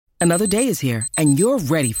Another day is here, and you're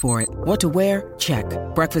ready for it. What to wear? Check.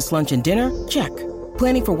 Breakfast, lunch, and dinner? Check.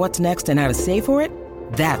 Planning for what's next and how to save for it?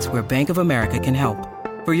 That's where Bank of America can help.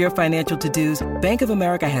 For your financial to-dos, Bank of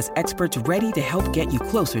America has experts ready to help get you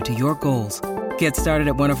closer to your goals. Get started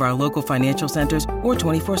at one of our local financial centers or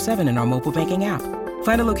 24/7 in our mobile banking app.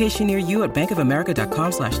 Find a location near you at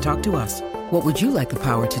bankofamerica.com/talktous. What would you like the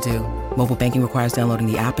power to do? Mobile banking requires downloading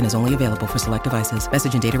the app and is only available for select devices.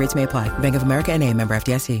 Message and data rates may apply. Bank of America N.A., member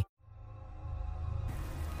FDIC.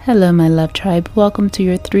 Hello, my love tribe. Welcome to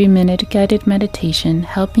your 3-minute guided meditation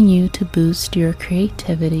helping you to boost your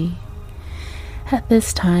creativity. At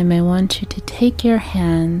this time, I want you to take your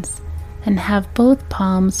hands and have both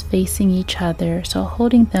palms facing each other, so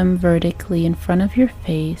holding them vertically in front of your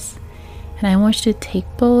face. And I want you to take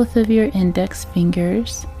both of your index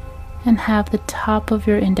fingers and have the top of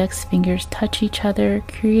your index fingers touch each other,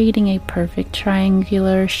 creating a perfect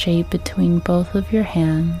triangular shape between both of your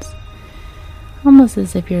hands. Almost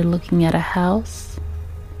as if you're looking at a house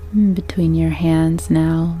between your hands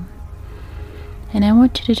now. And I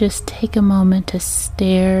want you to just take a moment to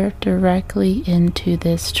stare directly into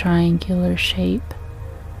this triangular shape.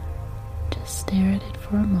 Just stare at it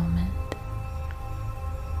for a moment.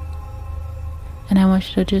 And I want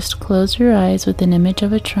you to just close your eyes with an image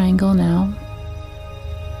of a triangle now.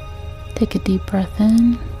 Take a deep breath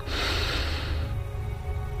in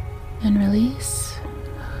and release.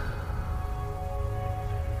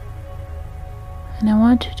 And I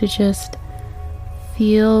want you to just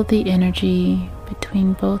feel the energy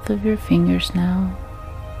between both of your fingers now.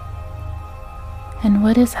 And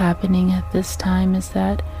what is happening at this time is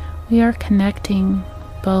that we are connecting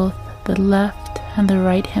both the left and the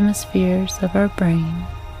right hemispheres of our brain.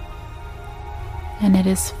 And it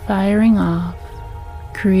is firing off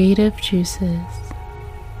creative juices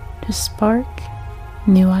to spark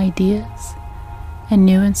new ideas and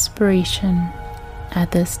new inspiration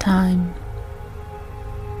at this time.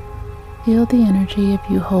 Feel the energy of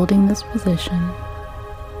you holding this position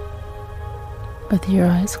with your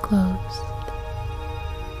eyes closed.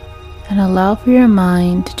 And allow for your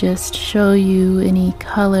mind to just show you any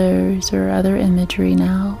colors or other imagery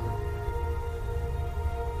now.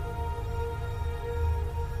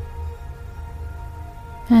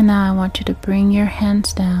 And now I want you to bring your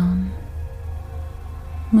hands down,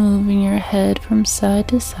 moving your head from side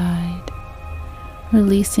to side.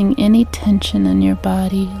 Releasing any tension in your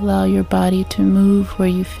body. Allow your body to move where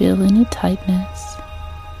you feel any tightness.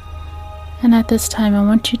 And at this time, I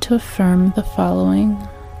want you to affirm the following.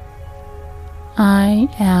 I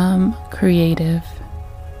am creative.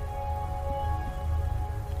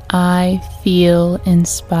 I feel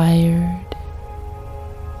inspired.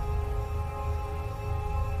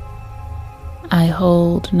 I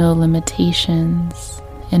hold no limitations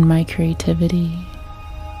in my creativity.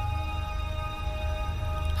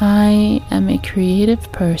 I am a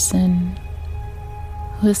creative person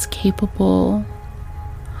who is capable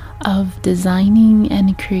of designing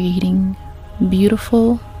and creating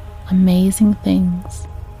beautiful, amazing things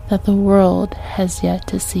that the world has yet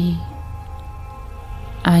to see.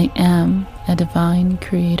 I am a divine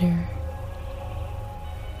creator.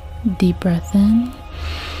 Deep breath in,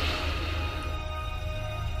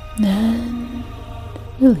 then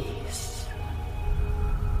release.